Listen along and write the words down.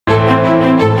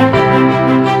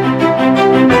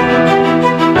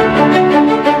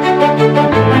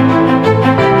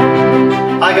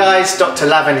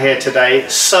Dr. Lavan here today.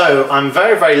 So I'm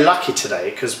very lucky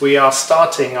today because we are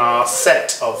starting our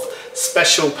set of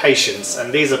special patients,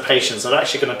 and these are patients that are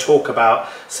actually going to talk about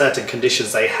certain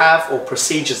conditions they have or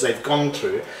procedures they've gone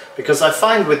through, because I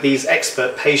find with these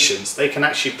expert patients they can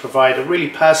actually provide a really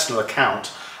personal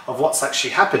account of what's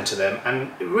actually happened to them,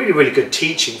 and really good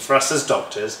teaching for us as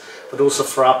doctors, but also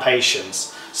for our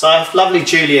patients. So I have lovely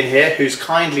Julian here who's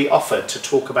kindly offered to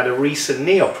talk about a recent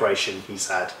knee operation he's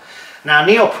had. Now,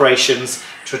 knee operations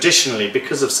traditionally,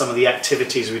 because of some of the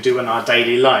activities we do in our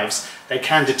daily lives, they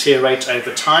can deteriorate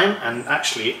over time, and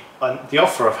actually on the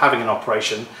offer of having an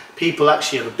operation, people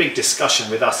actually have a big discussion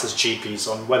with us as GPs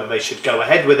on whether they should go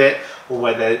ahead with it or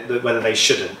whether they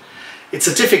shouldn't. It's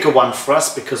a difficult one for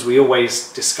us because we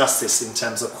always discuss this in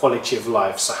terms of quality of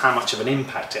life, so how much of an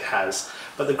impact it has.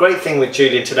 But the great thing with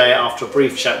Julian today, after a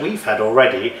brief chat we've had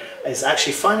already, is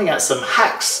actually finding out some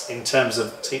hacks in terms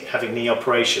of having knee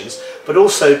operations, but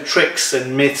also tricks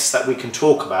and myths that we can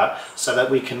talk about so that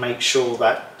we can make sure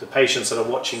that the patients that are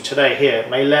watching today here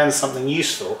may learn something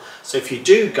useful. So if you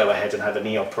do go ahead and have a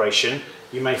knee operation,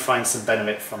 you may find some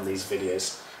benefit from these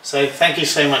videos. So thank you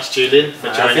so much, Julian,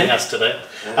 for joining us today.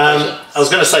 I was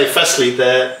going to say, firstly,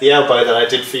 the elbow that I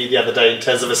did for you the other day in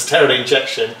terms of a steroid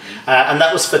injection, and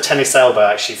that was for tennis elbow,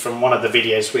 actually, from one of the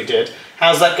videos we did.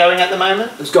 How's that going at the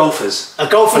moment? It's golfers. A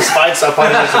golfer's fight, so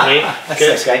apologies for me.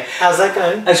 Good. Okay. How's that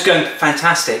going? It's going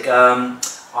fantastic.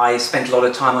 I spent a lot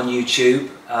of time on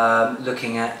YouTube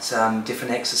looking at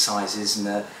different exercises, and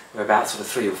there are about sort of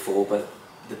 3 or 4, but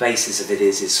the basis of it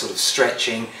is sort of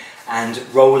stretching and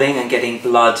rolling and getting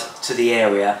blood to the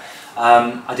area.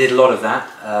 I did a lot of that.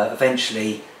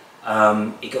 Eventually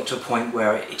it got to a point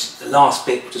where the last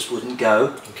bit just wouldn't go.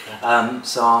 Okay.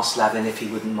 So I asked Lavan if he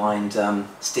wouldn't mind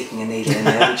sticking a needle in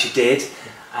there, which he did.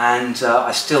 And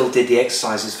I still did the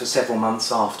exercises for several months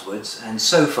afterwards, and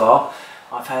so far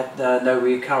I've had no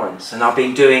recurrence. And I've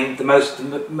been doing the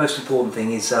most important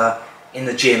thing is in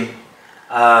the gym,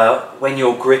 when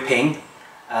you're gripping,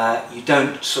 you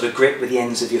don't sort of grip with the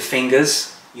ends of your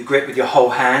fingers, you grip with your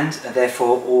whole hand, and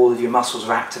therefore all of your muscles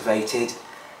are activated.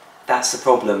 That's the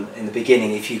problem in the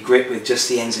beginning. If you grip with just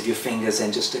the ends of your fingers,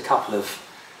 then just a couple of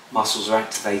muscles are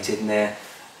activated and they're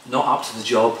not up to the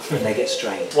job and they get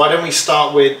strained. Why don't we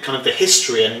start with kind of the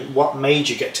history and what made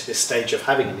you get to this stage of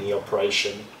having a knee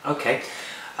operation? Okay.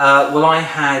 Well, I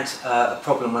had a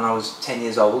problem when I was 10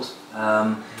 years old,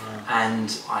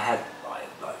 and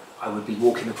I would be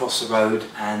walking across the road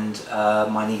and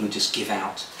my knee would just give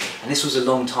out. And this was a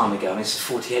long time ago, and this is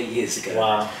 48 years ago.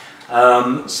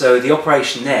 Wow. So the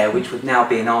operation there, which would now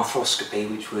be an arthroscopy,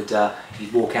 which would,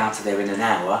 you'd walk out of there in an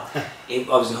hour. I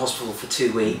was in hospital for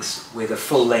 2 weeks with a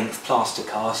full-length plaster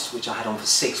cast, which I had on for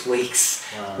 6 weeks.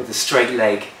 Wow. With a straight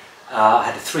leg. I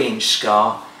had a 3-inch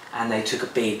scar, and they took a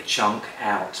big chunk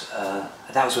out.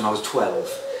 That was when I was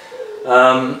 12.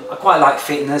 I quite like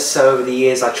fitness, so over the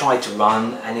years I tried to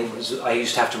run, and I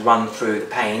used to have to run through the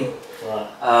pain. Right.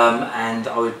 And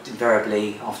I would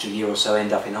invariably, after a year or so,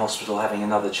 end up in hospital having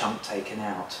another chunk taken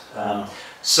out. Wow.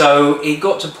 So it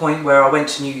got to a point where I went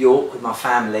to New York with my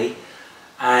family,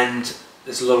 and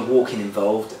there's a lot of walking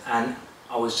involved, and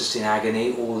I was just in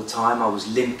agony all the time. I was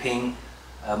limping.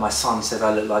 My son said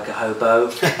I looked like a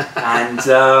hobo, and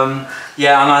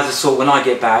yeah, and I just thought, when I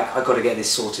get back, I've got to get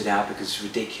this sorted out because it's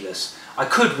ridiculous. I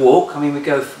could walk. I mean, we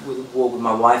go walk with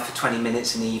my wife for 20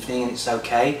 minutes in the evening, and it's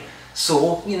okay.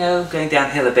 Sore, you know, going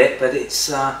downhill a bit, but it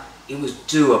was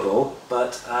doable.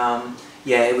 But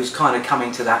yeah, it was kind of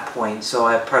coming to that point. So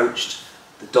I approached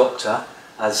the doctor,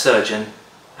 the surgeon,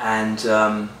 and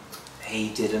he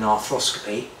did an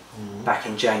arthroscopy. Back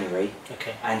in January,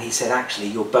 okay. And he said, actually,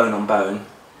 you're bone on bone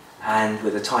and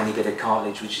with a tiny bit of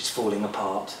cartilage which is falling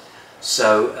apart,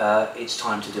 so it's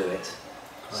time to do it.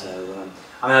 Right. So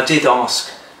I mean, I did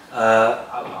ask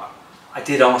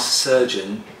the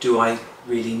surgeon, do I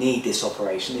really need this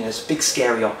operation? You know, it's a big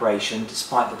scary operation,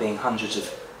 despite there being hundreds of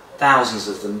thousands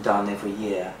of them done every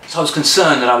year. So I was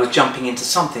concerned that I was jumping into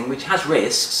something which has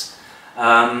risks,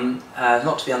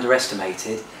 not to be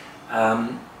underestimated.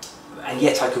 And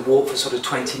yet I could walk for sort of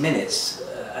 20 minutes,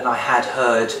 and I had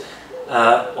heard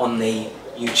on the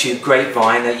YouTube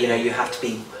grapevine that, you know, you have to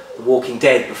be the Walking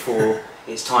Dead before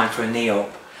it's time for a knee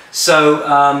op. So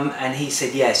and he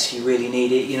said, yes, you really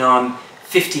need it. You know, I'm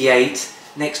 58.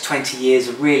 Next 20 years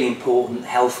are really important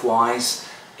health-wise.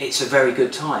 It's a very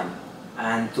good time,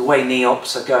 and the way knee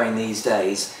ops are going these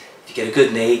days, if you get a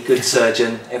good knee, good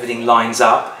surgeon, everything lines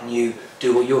up, and you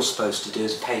do what you're supposed to do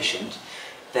as a patient,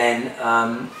 then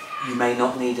you may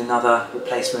not need another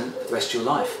replacement for the rest of your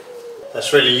life.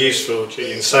 That's really useful,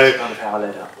 Julian. So that's kind of how I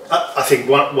led up. I think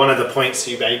one of the points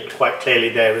you made quite clearly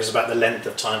there is about the length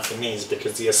of time for knees,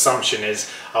 because the assumption is,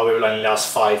 oh, it will only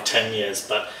last 5-10 years,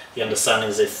 but the understanding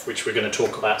is, which we're going to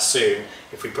talk about soon,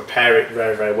 if we prepare it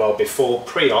very, very well before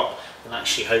pre-op, then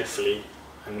actually hopefully,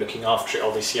 and looking after it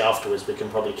obviously afterwards, we can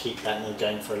probably keep that knee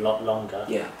going for a lot longer.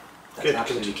 Yeah, that's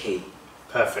absolutely key.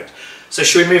 Perfect. So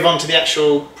should we move on to the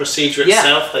actual procedure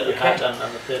itself that you had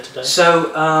and appeared today?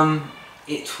 So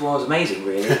it was amazing,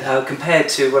 really, compared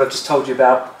to what I've just told you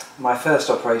about my first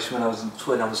operation when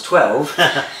I was 12.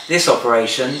 This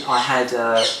operation I had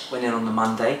went in on the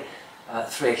Monday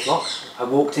at 3 o'clock. I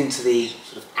walked into the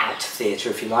sort of out theatre,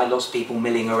 if you like, lots of people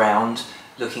milling around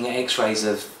looking at x-rays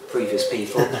of previous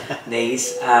people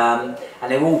knees, and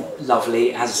they were all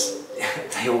lovely, as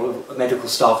they all medical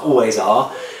staff always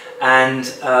are,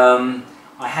 and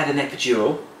I had an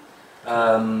epidural.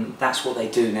 That's what they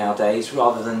do nowadays.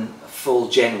 Rather than a full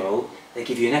general, they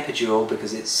give you an epidural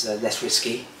because it's less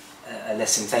risky,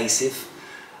 less invasive.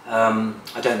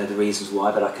 I don't know the reasons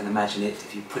why, but I can imagine it.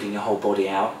 If you're putting your whole body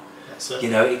out, you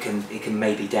know, it can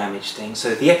maybe damage things.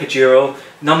 So the epidural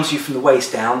numbs you from the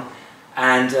waist down,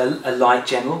 and a light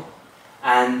general.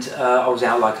 And I was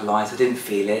out like a light. I didn't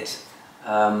feel it.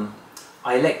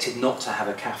 I elected not to have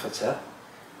a catheter.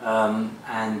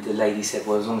 And the lady said,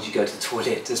 well, as long as you go to the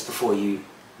toilet just before you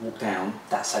walk down,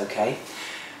 that's okay.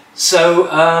 So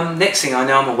next thing I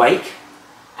know, I'm awake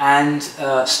and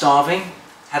starving,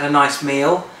 had a nice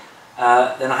meal,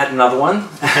 then I had another one,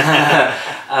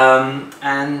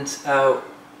 and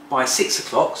by 6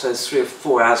 o'clock, so it's 3 or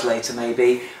 4 hours later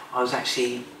maybe, I was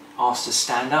actually asked to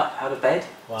stand up out of bed.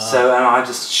 Wow. So I was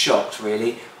just shocked,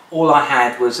 really. All I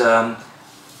had was a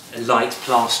light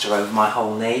plaster over my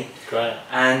whole knee. Great.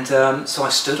 And so I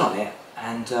stood on it,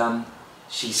 and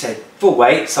she said full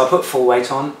weight, so I put full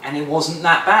weight on, and it wasn't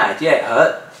that bad. Yeah, it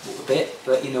hurt a bit,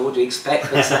 but you know, what do you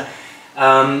expect? But,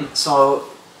 so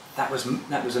that was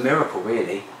a miracle,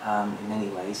 really, in many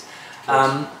ways.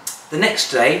 The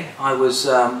next day I was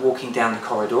walking down the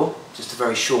corridor, just a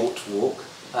very short walk,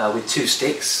 with 2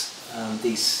 sticks,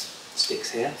 these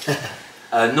sticks here.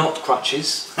 Not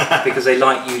crutches, because they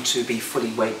like you to be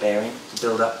fully weight bearing to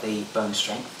build up the bone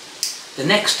strength. The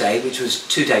next day, which was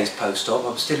 2 days post-op, I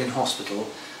was still in hospital.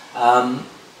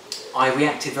 I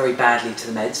reacted very badly to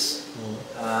the meds.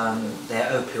 They're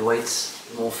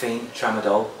opioids, morphine,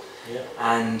 tramadol,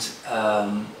 and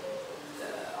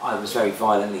I was very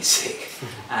violently sick.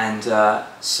 And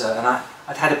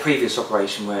I'd had a previous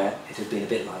operation where it had been a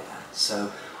bit like that.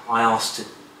 So I asked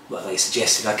well, they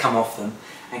suggested I come off them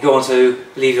and go on to,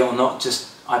 believe it or not,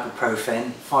 just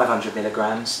ibuprofen, 500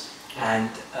 milligrams, and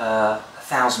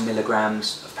 1,000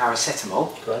 milligrams of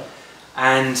paracetamol. Great.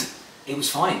 And it was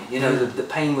fine. You know, the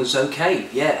pain was okay.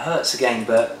 Yeah, it hurts again,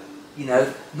 but you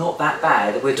know, not that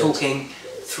bad. We're talking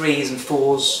 3s and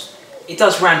 4s. It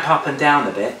does ramp up and down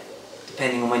a bit,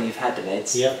 depending on when you've had the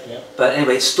meds. But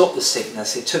anyway, it stopped the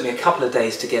sickness. It took me a couple of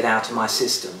days to get out of my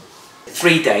system.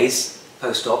 3 days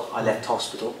post-op, I left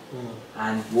hospital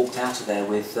and walked out of there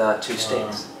with 2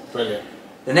 sticks. Brilliant.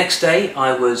 The next day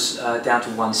I was down to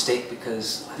 1 stick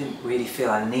because I didn't really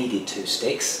feel I needed 2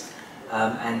 sticks,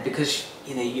 and because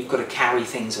you know, you've got to carry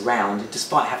things around,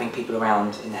 despite having people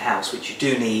around in the house, which you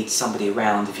do need somebody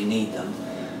around if you need them.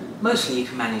 Mostly you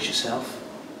can manage yourself,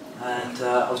 and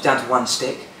I was down to 1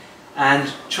 stick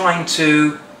and trying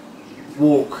to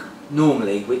walk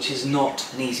normally, which is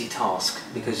not an easy task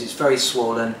because it's very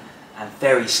swollen and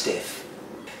very stiff.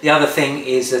 The other thing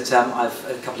is that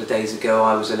a couple of days ago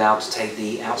I was allowed to take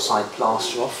the outside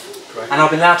plaster off. Great. And I've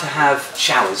been allowed to have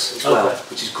showers as well,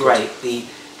 which is great. The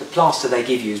plaster they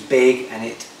give you is big and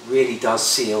it really does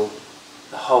seal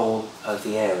the whole of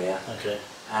the area. Okay.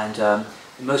 And the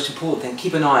most important thing,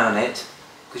 keep an eye on it,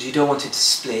 because you don't want it to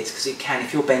split, because it can,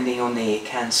 if you're bending your knee, it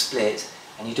can split,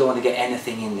 and you don't want to get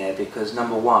anything in there, because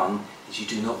number 1 is you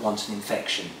do not want an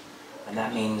infection, and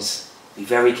that means be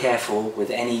very careful with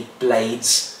any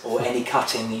blades or any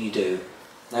cutting that you do.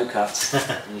 No cuts,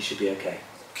 and you should be okay.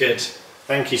 Good.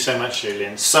 Thank you so much,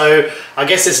 Julian. So I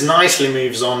guess this nicely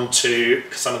moves on to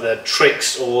some of the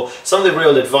tricks or some of the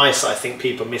real advice I think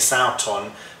people miss out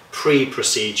on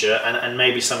pre-procedure, and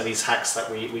maybe some of these hacks that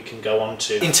we can go on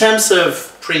to. In terms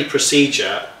of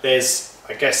pre-procedure, there's,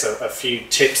 I guess, a few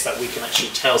tips that we can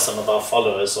actually tell some of our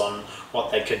followers on what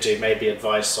they could do, maybe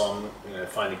advice on, you know,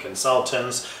 finding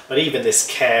consultants, but even this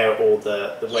care or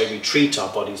the way we treat our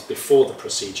bodies before the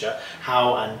procedure,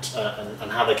 how and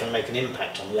how they can make an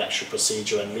impact on the actual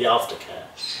procedure and the aftercare.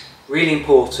 Really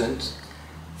important,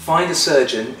 find a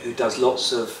surgeon who does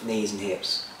lots of knees and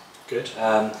hips. Good.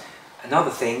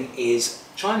 Another thing is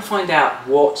try and find out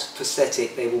what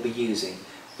prosthetic they will be using,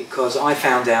 because I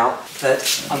found out that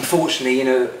unfortunately,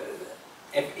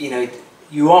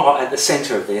 you are at the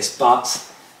centre of this,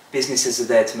 but businesses are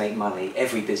there to make money.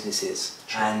 Every business is.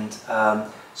 Sure. And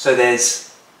so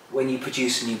when you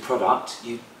produce a new product,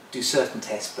 you do certain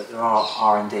tests, but there are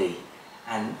R&D.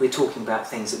 And we're talking about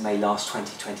things that may last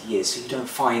 20 years, so you don't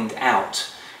find out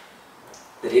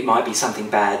that it might be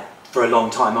something bad for a long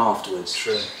time afterwards.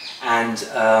 True. And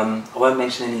I won't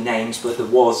mention any names, but there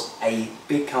was a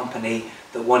big company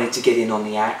that wanted to get in on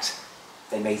the act.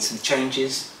 They made some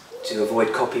changes to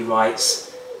avoid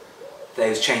copyrights.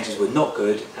 Those changes were not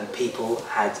good and people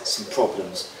had some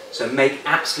problems. So make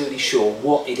absolutely sure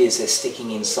what it is they're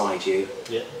sticking inside you.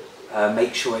 Yeah.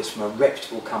 Make sure it's from a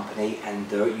reputable company,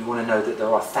 and you want to know that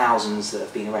there are thousands that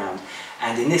have been around.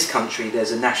 And in this country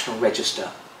there's a national register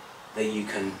that you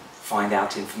can find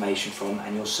out information from,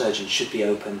 and your surgeon should be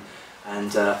open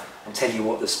and tell you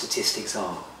what the statistics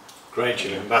are. Great,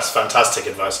 Julian. That's fantastic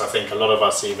advice. I think a lot of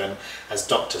us, even as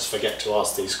doctors, forget to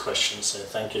ask these questions, so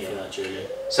thank you for that, Julian.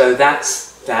 So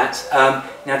that's that.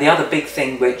 Now the other big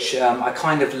thing which I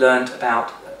kind of learned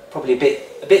about probably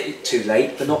a bit too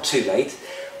late, but not too late,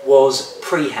 was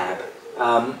prehab.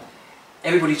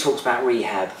 Everybody talks about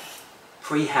rehab.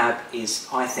 Prehab is,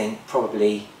 I think,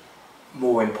 probably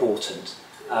more important.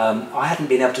 I hadn't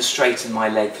been able to straighten my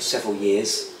leg for several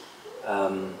years,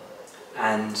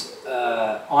 and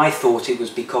I thought it was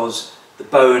because the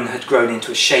bone had grown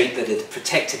into a shape that had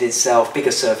protected itself,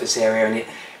 bigger surface area, and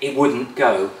it wouldn't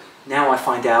go. Now I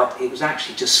find out it was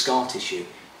actually just scar tissue.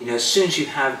 You know, as soon as you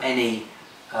have any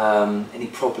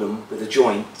problem with a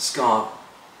joint, scar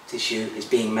tissue is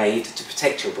being made to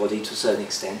protect your body to a certain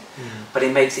extent, but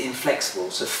it makes it inflexible.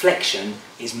 So flexion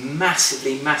is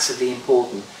massively, massively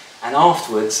important. And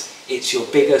afterwards, it's your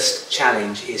biggest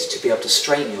challenge is to be able to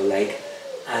straighten your leg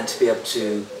and to be able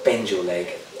to bend your leg.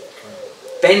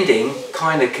 Bending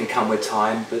kind of can come with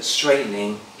time, but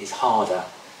straightening is harder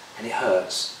and it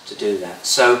hurts to do that.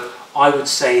 So I would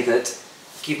say that,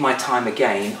 give my time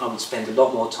again, I would spend a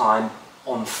lot more time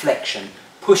on flexion,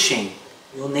 pushing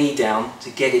your knee down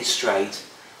to get it straight.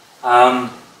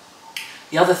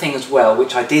 The other thing as well,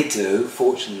 which I did do,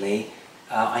 fortunately,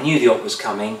 I knew the op was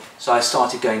coming, so I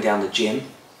started going down the gym,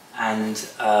 and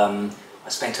I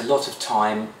spent a lot of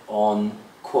time on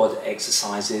quad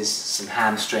exercises, some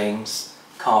hamstrings,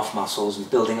 calf muscles, and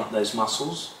building up those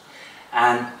muscles.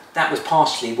 And that was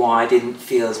partially why I didn't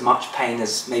feel as much pain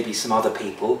as maybe some other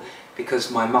people,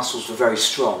 because my muscles were very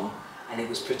strong and it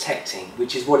was protecting,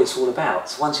 which is what it's all about.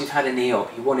 So once you've had a knee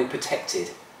op, you want it protected,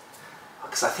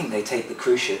 because I think they take the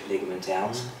cruciate ligament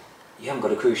out. You haven't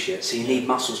got a cruciate, so you need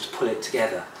muscles to pull it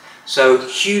together. So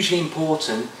hugely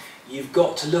important. You've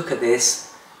got to look at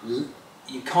this.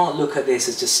 You can't look at this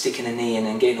as just sticking a knee in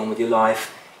and getting on with your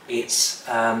life. It's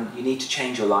you need to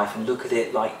change your life and look at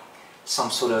it like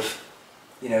some sort of,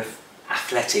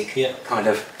 athletic kind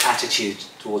of attitude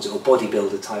towards it, or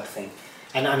bodybuilder type thing.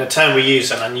 And a term we use,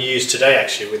 and you use today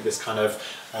actually, with this kind of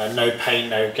no pain,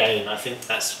 no gain. I think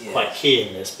that's quite key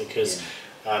in this, because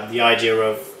the idea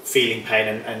of feeling pain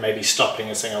and maybe stopping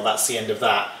and saying, oh, that's the end of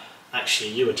that. Actually,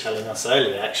 you were telling us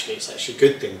earlier, actually, it's actually a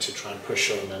good thing to try and push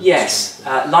on. And yes,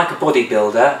 like a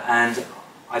bodybuilder, and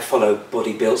I follow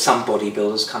some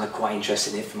bodybuilders, kind of quite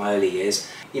interested in it from my early years.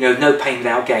 No pain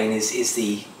without gain is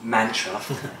the mantra,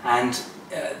 and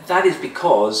that is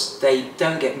because they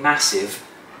don't get massive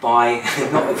by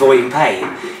not avoiding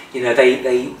pain.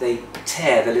 They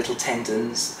tear the little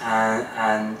tendons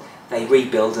and they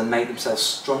rebuild and make themselves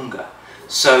stronger.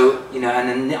 So, and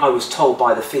then I was told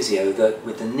by the physio that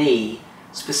with the knee,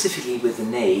 specifically with the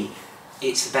knee,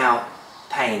 it's about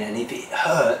pain, and if it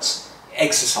hurts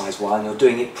exercise-wise and you're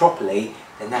doing it properly,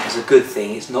 then that is a good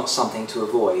thing. It's not something to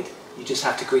avoid. You just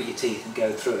have to grit your teeth and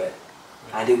go through it,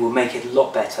 and it will make it a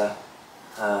lot better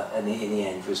in the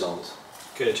end result.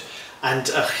 Good. And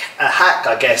a hack,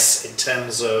 I guess, in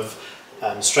terms of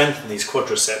strengthening these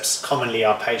quadriceps. Commonly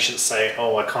our patients say,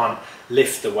 oh, I can't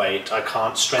lift the weight, I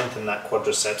can't strengthen that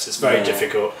quadriceps, it's very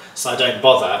difficult, so I don't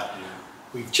bother.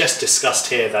 We've just discussed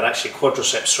here that actually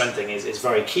quadriceps strengthening is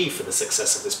very key for the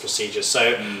success of this procedure.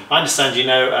 So I understand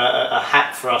a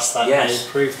hack for us that may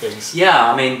improve things. Yeah,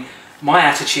 I mean, my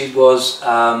attitude was,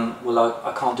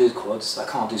 I can't do quads, I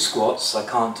can't do squats, I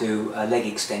can't do leg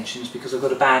extensions because I've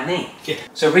got a bad knee.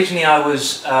 So originally I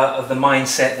was of the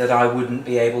mindset that I wouldn't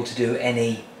be able to do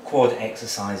any quad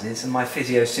exercises, and my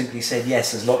physio simply said,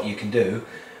 yes, there's a lot you can do,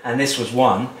 and this was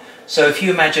one. So if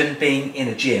you imagine being in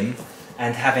a gym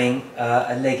and having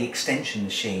a leg extension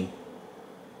machine.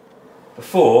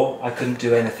 Before, I couldn't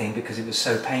do anything because it was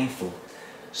so painful.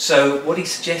 So what he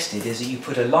suggested is that you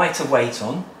put a lighter weight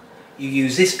on, you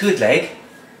use this good leg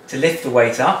to lift the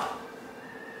weight up,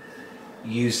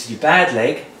 you use your bad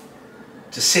leg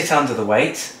to sit under the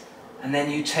weight, and then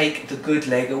you take the good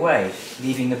leg away,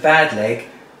 leaving the bad leg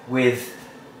with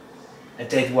a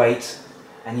dead weight,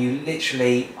 and you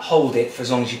literally hold it for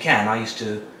as long as you can. I used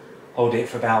to hold it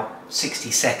for about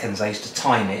 60 seconds, I used to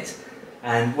time it,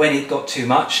 and when it got too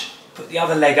much, put the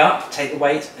other leg up, take the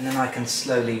weight, and then I can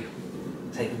slowly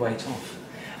take the weight off.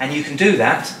 And you can do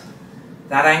that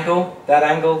angle, that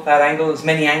angle, that angle, as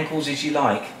many ankles as you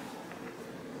like.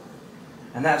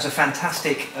 And that was a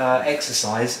fantastic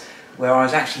exercise where I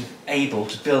was actually able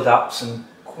to build up some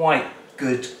quite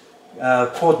good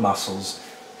quad muscles,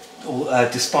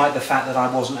 despite the fact that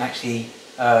I wasn't actually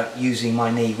using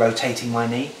my knee, rotating my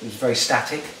knee. It was very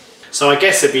static. So I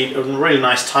guess it'd be a really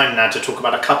nice time now to talk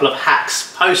about a couple of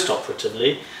hacks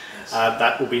post-operatively.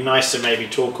 That will be nice to maybe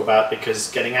talk about,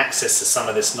 because getting access to some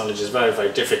of this knowledge is very,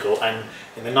 very difficult, and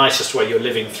in the nicest way you're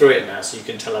living through it now, so you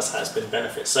can tell us how it's been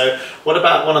benefit. So what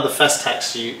about one of the first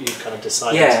hacks you kind of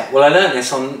decided? Yeah, well, I learned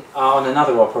this on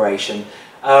another operation.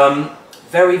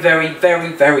 Very, very,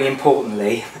 very, very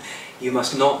importantly, you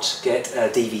must not get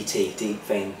DVT, deep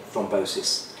vein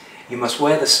thrombosis. You must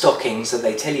wear the stockings that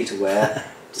they tell you to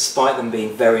wear, despite them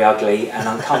being very ugly and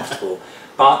uncomfortable.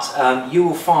 But you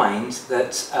will find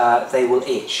that they will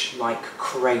itch like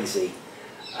crazy.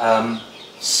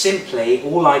 Simply,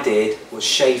 all I did was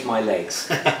shave my legs,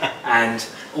 and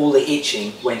all the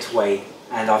itching went away.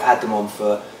 And I've had them on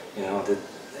for, you know,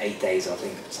 8 days, I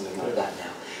think, something like that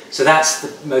now. So that's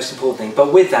the most important thing.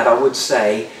 But with that, I would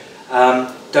say,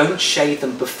 don't shave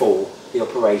them before the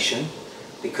operation,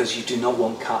 because you do not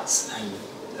want cuts and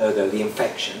ergo the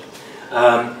infection.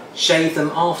 Shave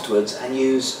them afterwards and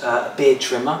use a beard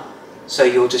trimmer, so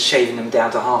you're just shaving them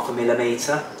down to 0.5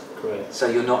 millimetre. Great. So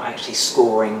you're not actually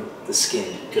scoring the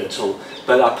skin Good. at all.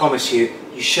 But I promise you,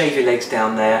 you shave your legs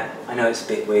down there. I know it's a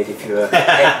bit weird if you're a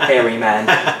hairy man,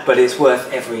 but it's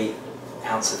worth every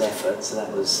ounce of effort. So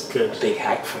that was Good. a big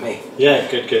hack for me. Yeah,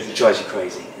 good. It drives you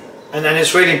crazy. And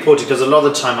it's really important, because a lot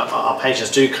of the time our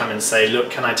patients do come and say, look,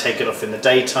 can I take it off in the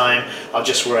daytime? I'll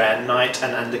just wear it at night.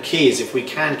 And the key is, if we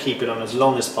can keep it on as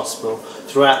long as possible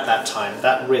throughout that time,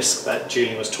 that risk that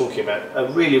Julian was talking about,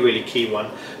 a really, really key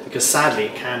one, because sadly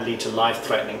it can lead to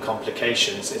life-threatening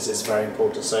complications, is very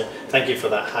important. So thank you for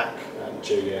that hack,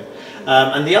 Julian.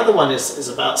 And the other one is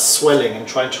about swelling and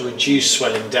trying to reduce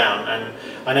swelling down. And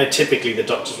I know typically the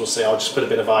doctors will say, I'll just put a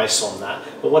bit of ice on that.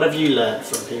 But what have you learned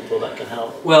from people that can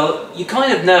help? Well, you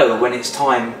kind of know when it's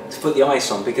time to put the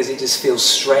ice on, because it just feels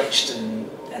stretched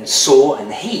and sore, and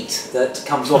the heat that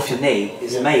comes off your knee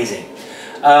is amazing.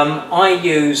 I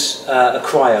use a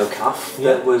cryo cuff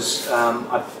that was,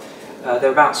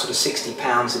 they're about sort of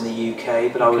 £60 in the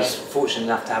UK, but I was fortunate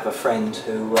enough to have a friend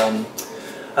who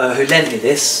lent me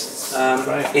this.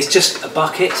 It's just a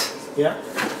bucket. Yeah.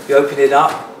 You open it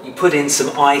up, you put in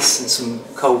some ice and some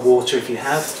cold water if you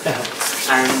have,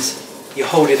 and you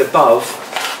hold it above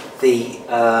the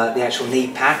actual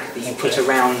knee pack that you put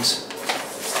around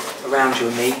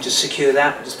your knee. Just secure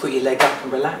that, just put your leg up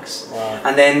and relax. Wow.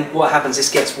 And then what happens,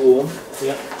 this gets warm.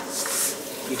 Yeah.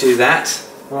 You do that.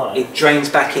 Right. It drains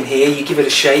back in here, you give it a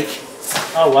shake.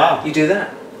 Oh wow. You do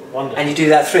that. Wonderful. And you do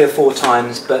that 3 or 4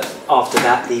 times, but after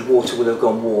that the water will have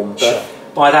gone warm. But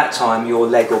by that time your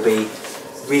leg will be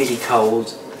really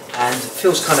cold and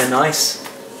feels kind of nice.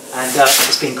 And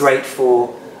it's been great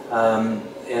for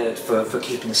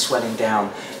keeping the swelling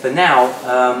down. But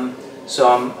now, so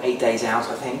I'm 8 days out,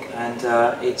 I think, and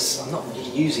I'm not really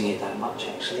using it that much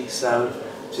actually, so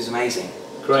which is amazing.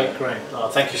 Great. Oh,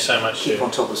 thank you so much. Keep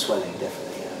on top of swelling, definitely.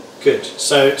 Good.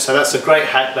 So that's a great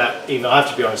hack that, even I have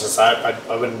to be honest, I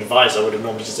wouldn't advise. I would have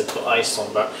normally just put ice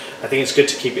on, but I think it's good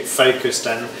to keep it focused.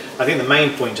 And I think the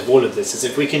main point of all of this is,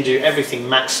 if we can do everything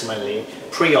maximally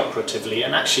pre-operatively,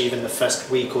 and actually even the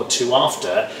first week or 2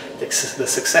 after, the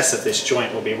success of this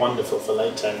joint will be wonderful for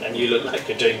later, and you look like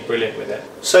you're doing brilliant with it.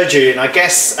 So Julian, I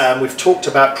guess we've talked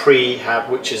about prehab,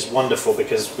 which is wonderful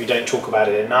because we don't talk about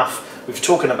it enough. We've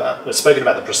spoken about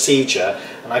the procedure,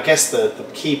 and I guess the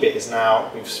key bit is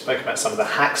now, we've spoken about some of the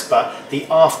hacks, but the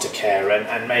aftercare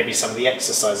and maybe some of the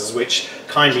exercises, which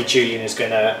kindly Julian is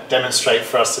going to demonstrate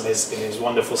for us in his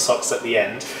wonderful socks at the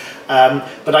end.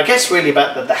 But I guess really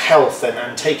about the health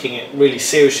and taking it really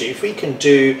seriously. If we can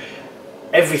do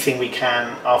everything we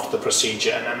can after the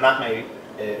procedure, and that may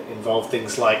involve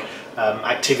things like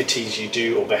activities you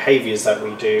do or behaviours that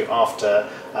we do after,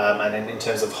 and in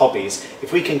terms of hobbies,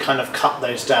 if we can kind of cut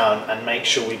those down and make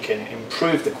sure we can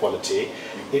improve the quality,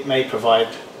 it may provide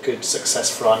good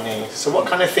success for our knee. So what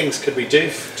kind of things could we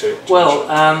do to well,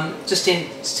 just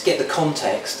to get the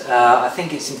context, I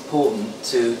think it's important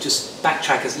to just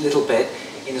backtrack a little bit,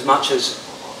 in as much as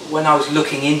when I was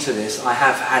looking into this, I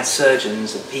have had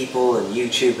surgeons and people and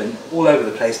YouTube and all over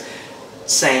the place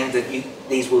saying that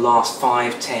these will last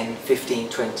 5, 10, 15,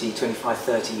 20, 25,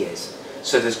 30 years.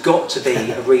 So there's got to be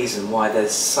a reason why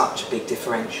there's such a big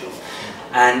differential.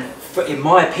 And in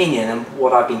my opinion, and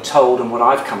what I've been told and what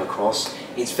I've come across,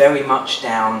 it's very much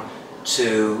down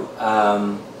to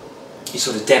your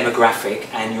sort of demographic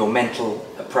and your mental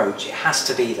approach. It has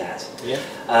to be that. Yeah.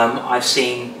 I've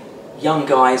seen young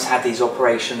guys have these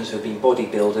operations who have been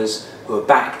bodybuilders who are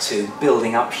back to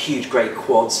building up huge great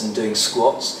quads and doing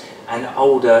squats, and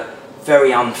older,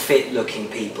 very unfit looking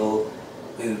people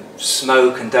who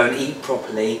smoke and don't eat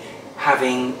properly,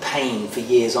 having pain for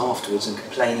years afterwards and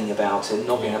complaining about it,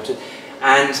 not being able to.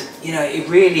 And you know, it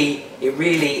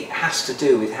really has to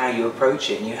do with how you approach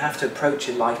it, and you have to approach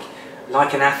it like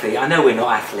an athlete. I know we're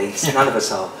not athletes, none of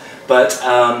us are, but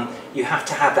you have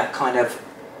to have that kind of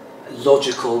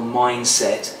logical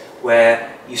mindset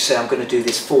where you say, I'm going to do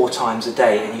this 4 times a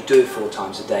day, and you do it 4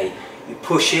 times a day. You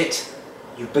push it,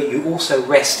 but you also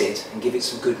rest it and give it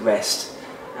some good rest,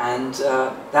 and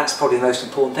that's probably the most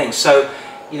important thing. So,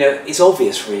 you know, it's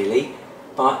obvious really,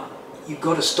 but you've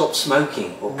got to stop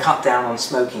smoking or cut down on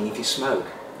smoking if you smoke.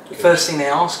 The first thing they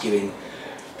ask you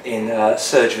in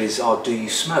surgeries are, do you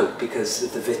smoke, because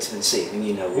of the vitamin C. I mean,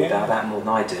 you know all about that more than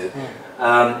I do.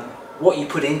 What you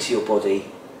put into your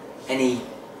body, any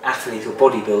athlete or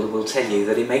bodybuilder will tell you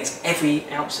that it makes every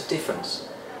ounce of difference.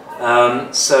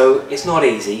 So it's not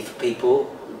easy for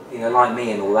people, you know, like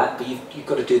me and all that, but you've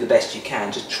got to do the best you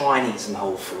can. Just try and eat some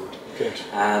whole food. Good.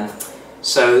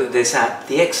 So there's that.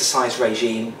 The exercise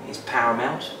regime is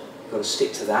paramount. You've got to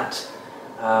stick to that.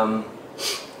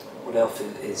 What else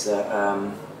is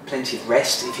plenty of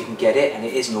rest if you can get it, and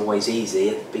it isn't always easy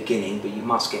at the beginning, but you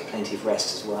must get plenty of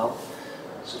rest as well.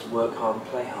 So to work hard and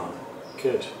play hard.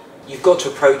 Good. You've got to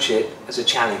approach it as a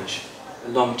challenge, a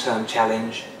long-term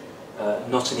challenge,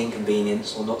 not an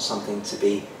inconvenience or not something to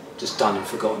be just done and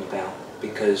forgotten about,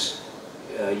 because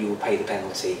you will pay the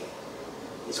penalty.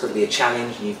 It's got to be a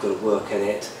challenge, and you've got to work at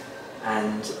it,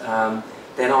 and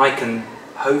then I can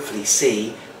hopefully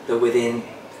see that within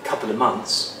a couple of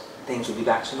months things will be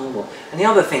back to normal. And the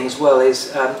other thing as well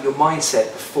is your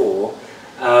mindset before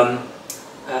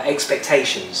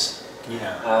expectations.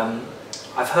 Yeah.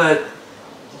 I've heard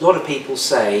a lot of people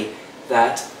say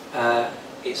that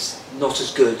it's not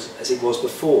as good as it was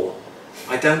before.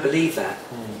 I don't believe that.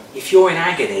 If you're in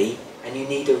agony and you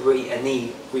need a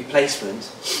knee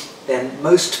replacement, then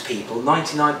most people,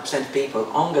 99% of people,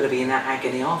 aren't going to be in that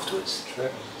agony afterwards. True.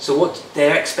 So what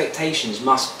their expectations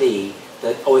must be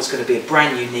that, oh, it's going to be a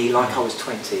brand new knee like I was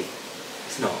 20.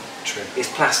 It's not. True.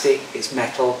 It's plastic, it's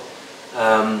metal.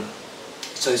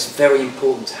 So it's very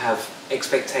important to have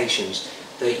expectations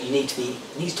that you need to be,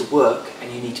 it needs to work,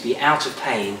 and you need to be out of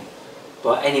pain,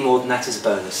 but any more than that is a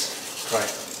bonus.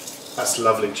 Great. That's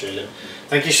lovely, Julian.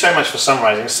 Thank you so much for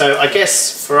summarising. So I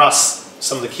guess for us,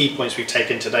 some of the key points we've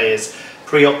taken today is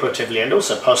pre-operatively and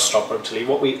also post-operatively,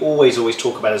 what we always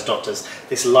talk about as doctors,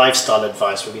 this lifestyle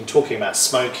advice. We've been talking about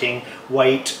smoking,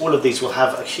 weight, all of these will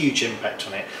have a huge impact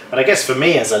on it. But I guess for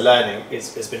me as a learning,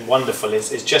 it's been wonderful,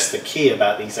 is just the key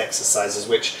about these exercises,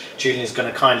 which Julian is going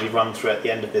to kindly run through at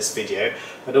the end of this video,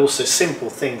 but also simple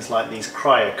things like these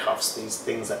cryo cuffs, these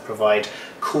things that provide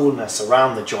coolness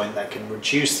around the joint that can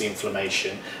reduce the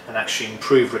inflammation and actually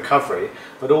improve recovery,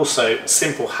 but also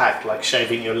simple hack like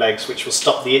shaving your legs, which will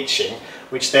stop the itching,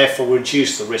 which therefore will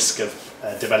reduce the risk of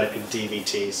developing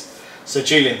DVTs. So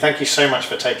Julian, thank you so much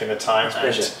for taking the time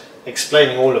and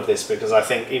explaining all of this, because I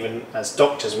think even as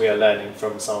doctors we are learning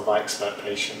from some of our expert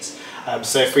patients.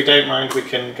 So if we don't mind, we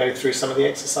can go through some of the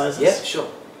exercises? Yeah, sure.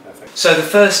 Perfect. So the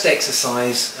first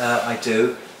exercise I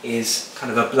do is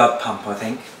kind of a blood pump, I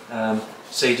think.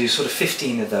 So you do sort of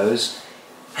 15 of those,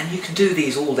 and you can do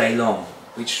these all day long,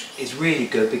 which is really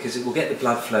good because it will get the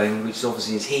blood flowing, which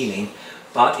obviously is healing,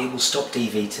 but it will stop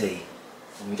DVT,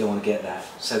 and we don't want to get that.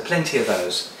 So plenty of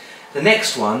those. The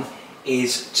next one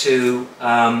is to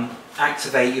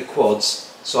activate your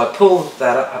quads. So I pull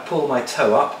that up, I pull my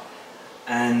toe up,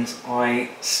 and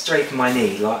I straighten my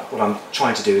knee. Like what I'm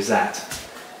trying to do is that.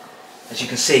 As you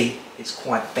can see, it's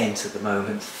quite bent at the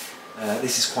moment.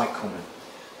 This is quite common.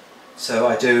 So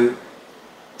I do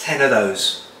 10 of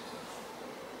those.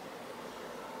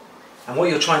 And what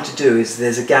you're trying to do is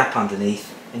there's a gap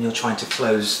underneath, and you're trying to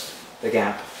close the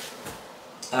gap.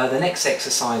 The next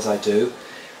exercise I do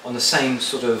on the same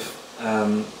sort of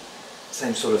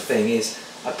thing is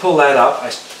I pull that up, I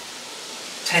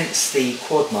tense the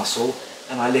quad muscle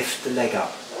and I lift the leg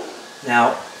up.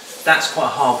 Now that's quite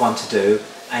a hard one to do,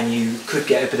 and you could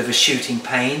get a bit of a shooting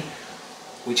pain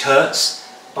which hurts,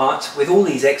 but with all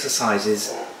these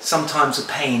exercises sometimes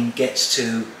the pain gets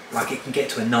to, like, it can get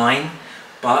to a 9,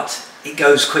 but it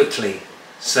goes quickly.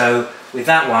 So with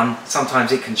that one,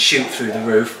 sometimes it can shoot through the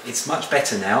roof. It's much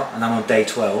better now, and I'm on day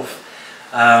 12.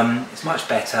 It's much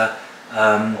better,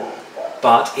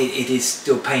 but it is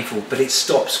still painful, but it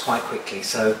stops quite quickly.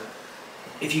 So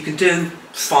if you can do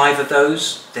 5 of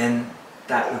those, then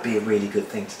that would be a really good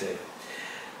thing to do.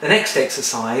 The next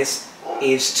exercise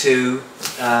is to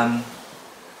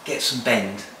get some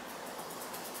bend.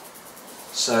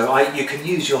 So you can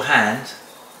use your hand,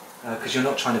 because you're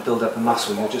not trying to build up a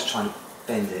muscle, you're just trying to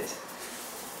bend it.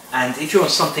 And if you're on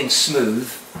something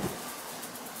smooth,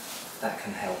 that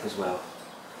can help as well.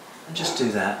 And just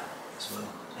do that as well.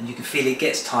 And you can feel it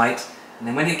gets tight, and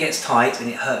then when it gets tight and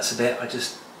it hurts a bit, I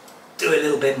just do it a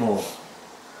little bit more.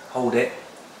 Hold it,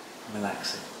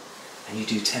 relax it. And you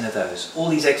do 10 of those. All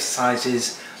these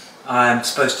exercises I'm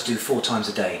supposed to do 4 times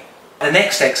a day. The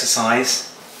next exercise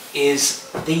is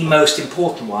the most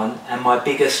important one and my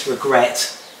biggest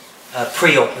regret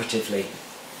pre-operatively.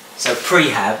 So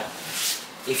prehab,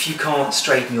 if you can't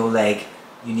straighten your leg,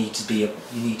 you need to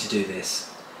do this.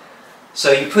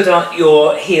 So you put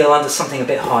your heel under something a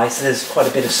bit high, so there's quite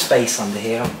a bit of space under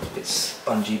here. A bit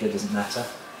spongy, but it doesn't matter.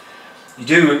 You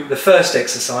do the first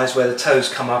exercise where the toes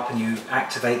come up and you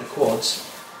activate the quads,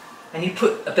 and you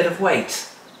put a bit of weight.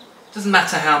 Doesn't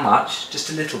matter how much, just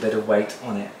a little bit of weight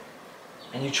on it,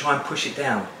 and you try and push it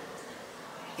down.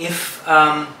 If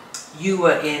you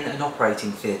were in an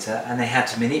operating theatre and they had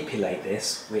to manipulate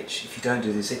this, which if you don't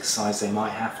do this exercise they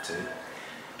might have to,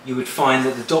 you would find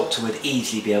that the doctor would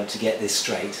easily be able to get this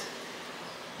straight.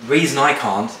 The reason I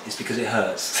can't is because it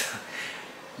hurts.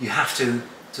 You have to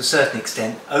a certain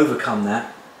extent, overcome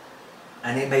that,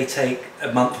 and it may take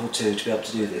a month or 2 to be able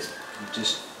to do this. You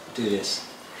just do this.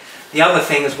 The other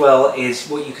thing as well is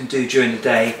what you can do during the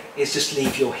day is just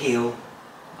leave your heel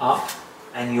up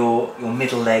and your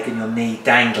middle leg and your knee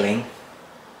dangling,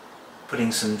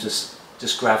 putting some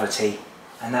just gravity,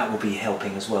 and that will be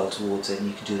helping as well towards it, and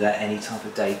you can do that any type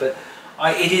of day. But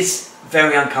it is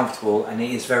very uncomfortable and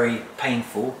it is very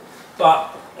painful,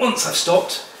 but once I've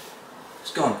stopped,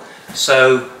 it's gone.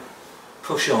 So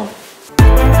push on.